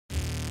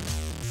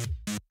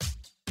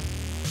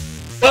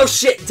Oh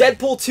shit,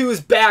 Deadpool 2 is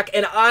back,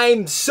 and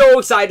I'm so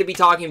excited to be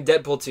talking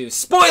Deadpool 2.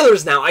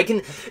 Spoilers now! I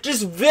can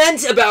just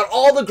vent about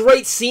all the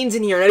great scenes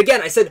in here. And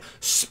again, I said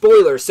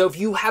spoilers, so if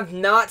you have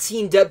not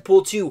seen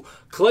Deadpool 2,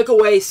 click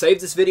away,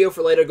 save this video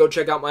for later, go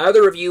check out my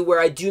other review where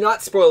I do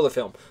not spoil the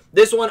film.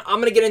 This one,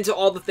 I'm going to get into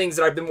all the things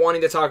that I've been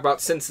wanting to talk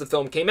about since the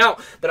film came out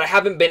that I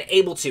haven't been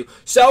able to.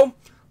 So,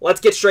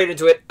 let's get straight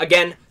into it.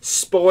 Again,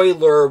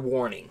 spoiler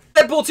warning.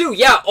 Deadpool 2,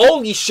 yeah,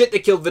 holy shit, they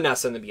killed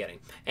Vanessa in the beginning.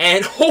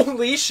 And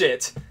holy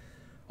shit,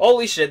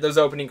 those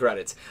opening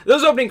credits.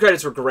 Those opening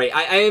credits were great.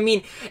 I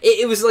mean,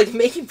 it was like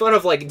making fun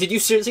of, like, did you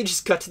seriously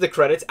just cut to the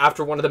credits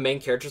after one of the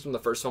main characters from the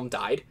first film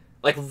died?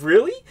 Like,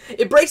 really?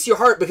 It breaks your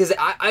heart because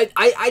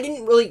I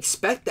didn't really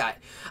expect that.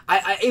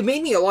 It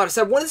made me a lot of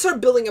sad. When it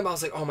started building up, I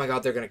was like, oh my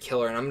god, they're going to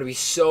kill her, and I'm going to be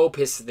so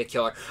pissed that they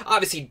kill her.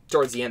 Obviously,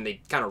 towards the end,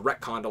 they kind of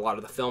retconned a lot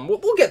of the film.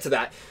 We'll get to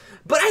that.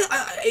 But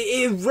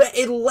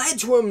it led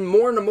to a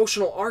more an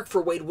emotional arc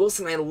for Wade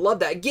Wilson, and I love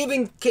that.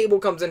 Given Cable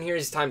comes in here,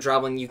 he's time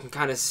traveling, you can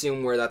kind of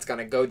assume where that's going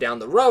to go down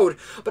the road.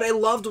 But I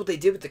loved what they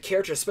did with the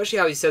character, especially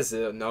how he says,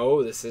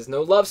 no, this is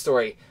no love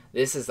story.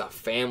 This is a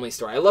family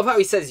story. I love how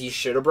he says, you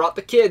should have brought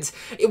the kids.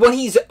 When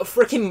he's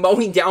freaking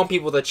mowing down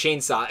people with a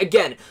chainsaw.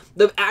 Again,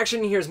 the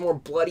action in here is more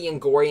bloody and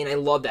gory, and I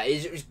love that.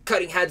 He's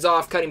cutting heads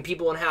off, cutting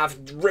people in half,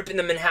 ripping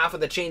them in half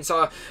with a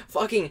chainsaw.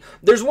 Fucking,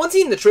 there's one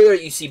scene in the trailer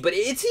that you see, but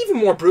it's even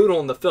more brutal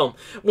in the film.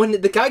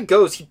 When the guy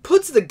goes, he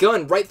puts the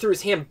gun right through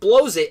his hand,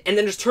 blows it, and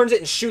then just turns it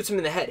and shoots him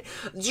in the head.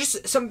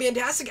 Just some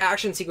fantastic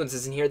action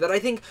sequences in here that I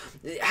think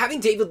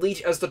having David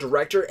Leitch as the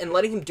director and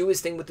letting him do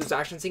his thing with those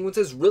action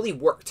sequences really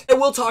worked. I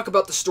will talk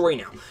about the story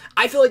now.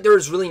 I feel like there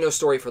is really no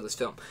story for this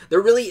film.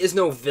 There really is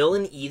no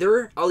villain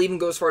either. I'll even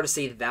go as far to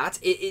say that.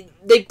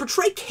 They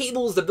portray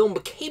Cable as the villain,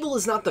 but Cable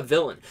is not the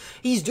villain.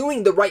 He's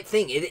doing the right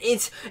thing.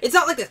 It's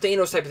not like the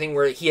Thanos type of thing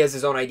where he has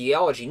his own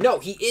ideology. No,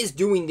 he is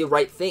doing the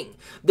right thing.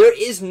 There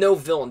is no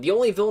villain. The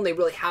only villain they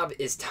really have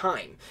is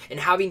time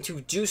and having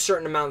to do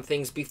certain amount of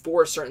things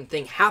before a certain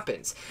thing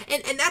happens.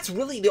 And that's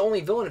really the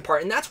only villain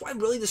part, and that's why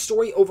really the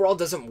story overall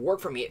doesn't work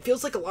for me. It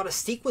feels like a lot of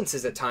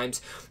sequences at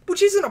times,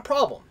 which isn't a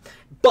problem.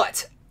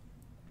 But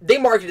they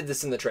marketed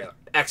this in the trailer,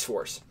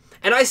 X-Force.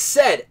 And I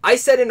said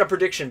in a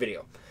prediction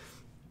video,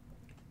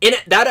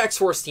 that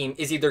X-Force team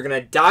is either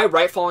going to die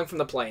right falling from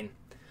the plane,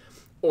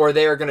 or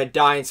they are going to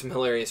die in some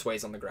hilarious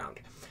ways on the ground.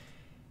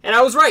 And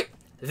I was right.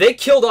 They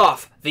killed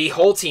off the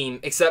whole team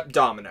except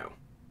Domino.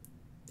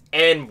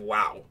 And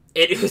wow.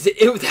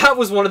 That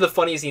was one of the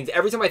funniest scenes.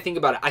 Every time I think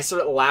about it, I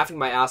start laughing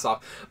my ass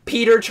off.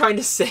 Peter trying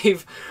to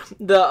save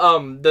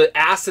the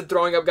acid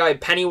throwing up guy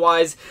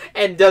Pennywise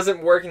and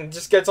doesn't work and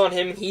just gets on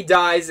him. He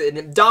dies.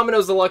 And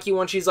Domino's the lucky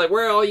one. She's like,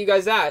 where are all you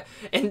guys at?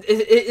 And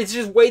it's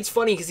just Wade's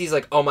funny because he's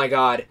like, oh my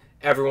god,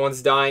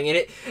 everyone's dying.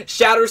 And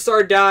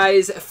Shatterstar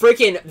dies.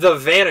 Freaking the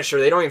Vanisher.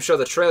 They don't even show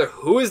the trailer.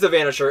 Who is the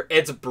Vanisher?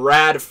 It's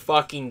Brad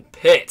fucking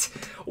Pitt.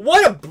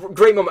 What a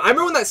great moment. I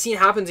remember when that scene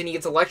happens and he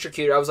gets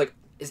electrocuted. I was like,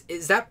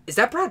 Is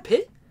that Brad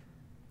Pitt?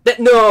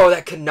 No,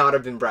 that could not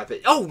have been Brad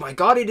Pitt. Oh my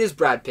god, it is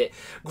Brad Pitt.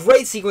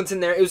 Great sequence in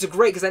there. It was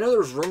great, because I know there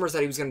was rumors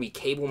that he was going to be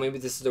Cable. Maybe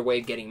this is their way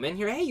of getting him in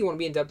here. Hey, you want to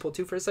be in Deadpool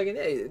 2 for a second?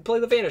 Hey, play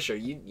the Vanisher.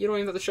 You don't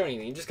even have to show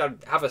anything. You just got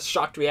to have a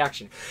shocked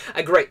reaction.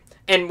 Great.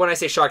 And when I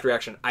say shocked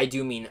reaction, I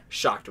do mean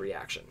shocked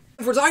reaction.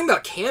 If we're talking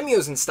about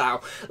cameos and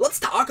style, let's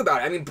talk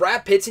about it. I mean,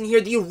 Brad Pitt's in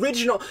here. The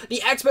original,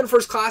 the X-Men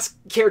First Class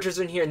characters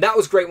are in here, and that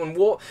was great. When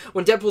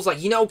Deadpool's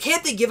like, you know,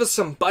 can't they give us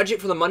some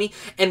budget for the money?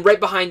 And right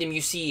behind him,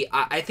 you see,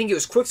 I think it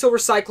was Quicksilver,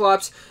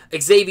 Cyclops,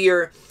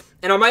 Xavier,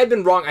 and I might have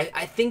been wrong.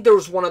 I think there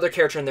was one other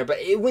character in there, but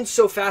it went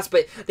so fast.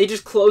 But they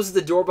just closed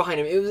the door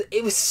behind him.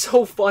 It was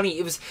so funny.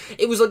 It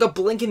was like a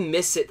blink and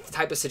miss it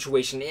type of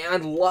situation, and I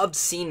loved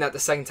seeing that the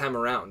second time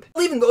around.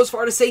 I'll even go as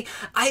far to say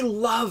I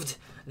loved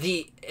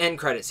the end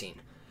credit scene.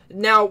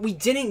 Now, we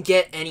didn't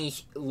get any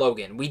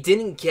Logan. We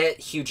didn't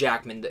get Hugh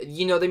Jackman.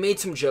 You know, they made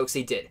some jokes.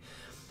 They did.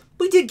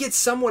 We did get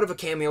somewhat of a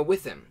cameo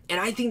with him. And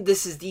I think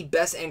this is the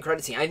best end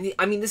credit scene.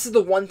 I mean, this is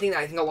the one thing that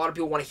I think a lot of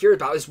people want to hear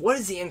about is what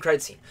is the end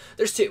credit scene?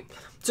 There's two.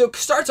 So it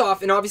starts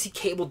off, and obviously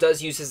Cable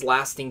does use his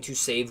last thing to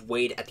save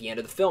Wade at the end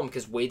of the film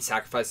because Wade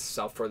sacrificed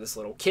himself for this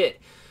little kid.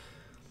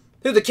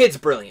 Who, the kid's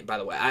brilliant, by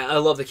the way. I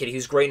love the kid. He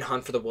was great in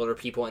Hunt for the Wilder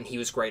People, and he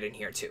was great in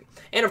here, too.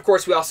 And, of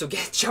course, we also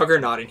get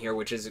Juggernaut in here,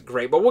 which is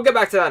great. But we'll get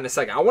back to that in a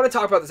second. I want to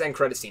talk about this end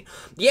credit scene.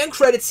 The end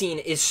credit scene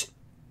is,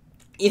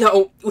 you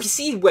know, we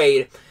see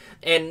Wade,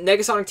 and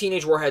Negasonic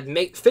Teenage Warhead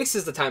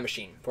fixes the time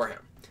machine for him.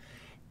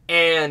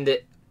 And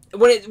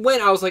when it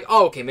went, I was like,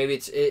 oh, okay, maybe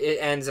it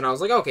ends, and I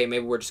was like, okay,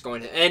 maybe we're just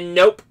going to... And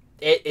nope.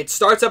 It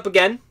starts up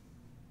again,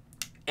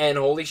 and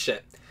holy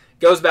shit.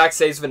 Goes back,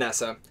 saves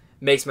Vanessa.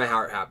 Makes my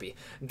heart happy.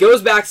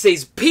 Goes back,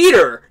 says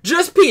Peter,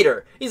 just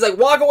Peter. He's like,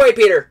 walk away,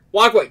 Peter.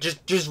 Walk away.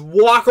 Just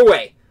walk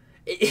away.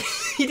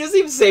 He doesn't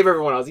even save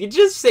everyone else. He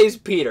just saves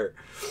Peter.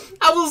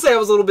 I will say I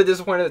was a little bit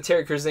disappointed that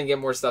Terry Crews didn't get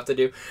more stuff to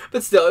do.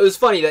 But still, it was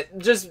funny that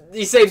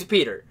he saves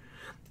Peter.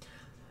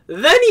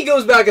 Then he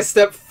goes back a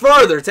step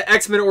further to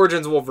X-Men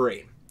Origins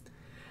Wolverine.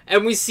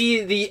 And we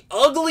see the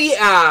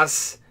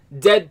ugly-ass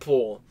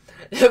Deadpool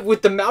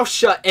with the mouth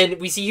shut. And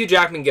we see Hugh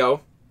Jackman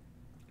go,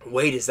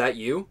 wait, is that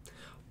you?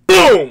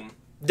 boom,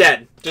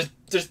 dead.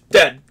 Just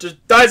dead.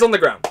 Just dies on the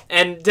ground.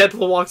 And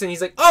Deadpool walks in,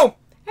 he's like, oh,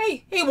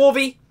 hey,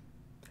 Wolvie.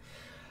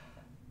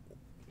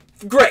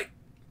 Great.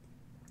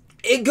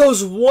 It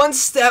goes one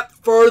step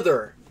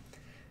further.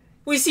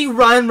 We see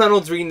Ryan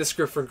Reynolds reading the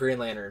script for Green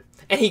Lantern.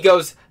 And he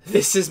goes,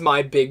 this is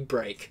my big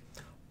break.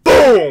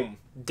 Boom!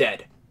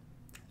 Dead.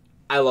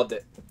 I loved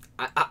it.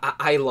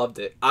 I loved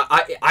it.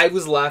 I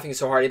was laughing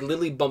so hard, it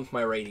literally bumped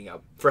my rating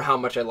up for how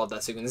much I loved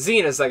that sequence.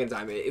 Seeing it a second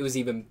time, it was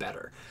even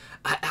better.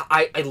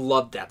 I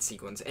loved that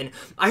sequence. And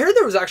I heard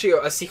there was actually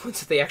a sequence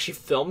that they actually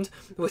filmed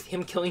with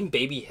him killing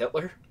baby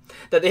Hitler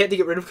that they had to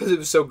get rid of because it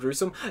was so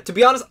gruesome. To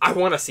be honest, I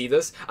want to see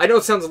this. I know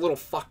it sounds a little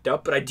fucked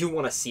up, but I do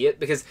want to see it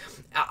because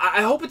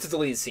I hope it's a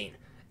deleted scene.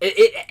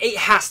 It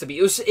has to be.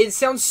 It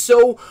sounds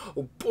so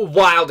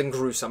wild and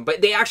gruesome, but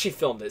they actually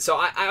filmed it, so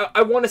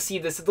I want to see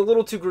this. It's a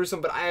little too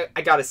gruesome, but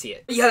I gotta see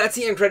it. Yeah, that's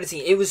the end credit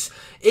scene.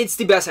 It's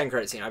the best end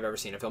credit scene I've ever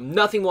seen in a film.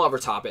 Nothing will ever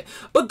top it.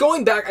 But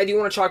going back, I do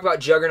want to talk about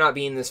Juggernaut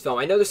being in this film.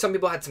 I know there's some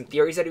people had some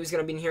theories that he was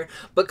going to be in here,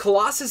 but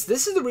Colossus,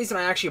 this is the reason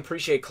I actually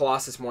appreciate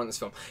Colossus more in this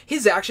film.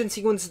 His action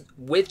sequence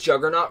with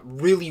Juggernaut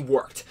really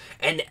worked.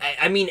 And,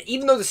 I mean,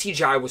 even though the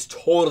CGI was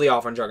totally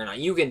off on Juggernaut,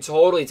 you can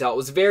totally tell. It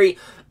was very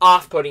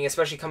off-putting,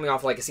 especially coming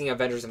off like seeing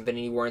Avengers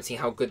Infinity War and seeing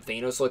how good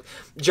Thanos looked.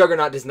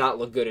 Juggernaut does not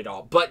look good at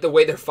all, but the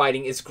way they're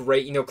fighting is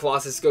great. You know,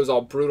 Colossus goes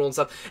all brutal and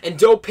stuff. And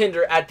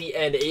Dopinder at the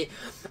end,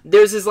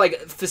 there's this like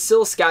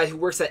Facilis guy who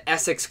works at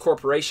Essex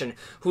Corporation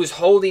who's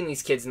holding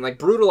these kids and like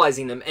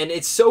brutalizing them, and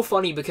it's so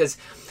funny because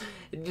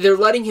they're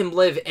letting him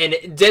live, and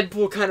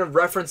Deadpool kind of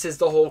references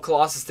the whole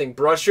Colossus thing.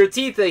 Brush your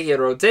teeth, a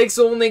hero. Takes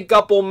only a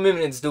couple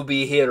minutes to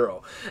be a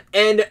hero.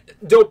 And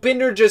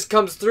Dopinder just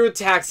comes through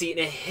Taxi and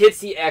it hits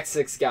the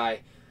Essex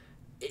guy.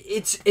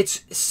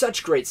 It's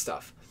such great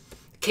stuff.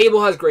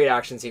 Cable has great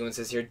action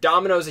sequences here.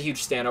 Domino's a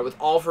huge standout with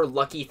all of her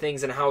lucky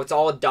things and how it's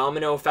all a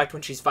domino effect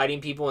when she's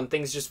fighting people and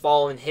things just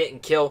fall and hit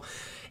and kill.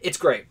 It's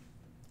great.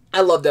 I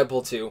love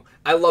Deadpool 2.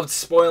 I loved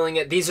spoiling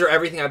it. These are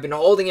everything I've been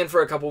holding in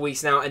for a couple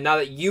weeks now, and now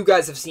that you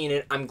guys have seen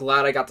it, I'm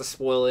glad I got to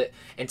spoil it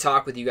and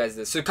talk with you guys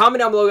this. So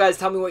comment down below, guys.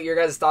 Tell me what your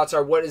guys' thoughts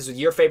are. What is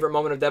your favorite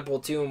moment of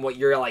Deadpool 2 and what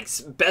your like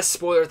best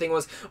spoiler thing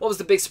was? What was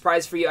the big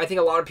surprise for you? I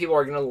think a lot of people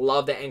are going to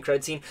love the end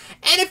credit scene.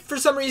 And if for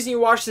some reason you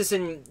watched this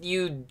and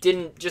you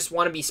didn't just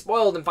want to be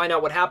spoiled and find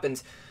out what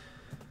happens,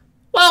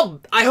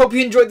 well, I hope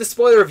you enjoyed the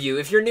spoiler review.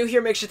 If you're new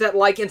here, make sure to hit that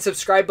like and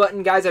subscribe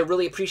button, guys. I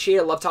really appreciate it.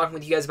 I love talking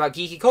with you guys about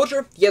geeky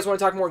culture. If you guys want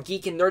to talk more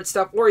geek and nerd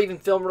stuff or even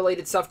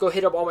film-related stuff, go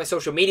hit up all my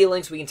social media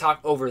links. We can talk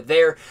over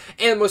there.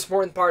 And the most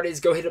important part is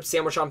go hit up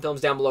Sandwich on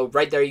Films down below.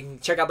 Right there, you can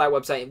check out that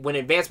website. When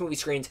advanced movie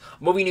screens,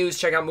 movie news,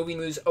 check out movie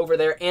news over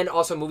there, and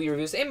also movie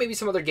reviews, and maybe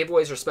some other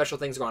giveaways or special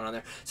things going on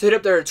there. So hit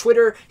up their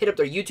Twitter, hit up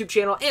their YouTube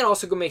channel, and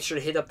also go make sure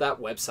to hit up that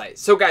website.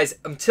 So, guys,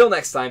 until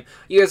next time,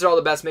 you guys are all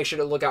the best. Make sure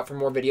to look out for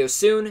more videos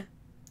soon.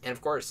 And, of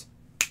course,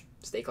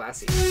 stay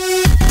classy.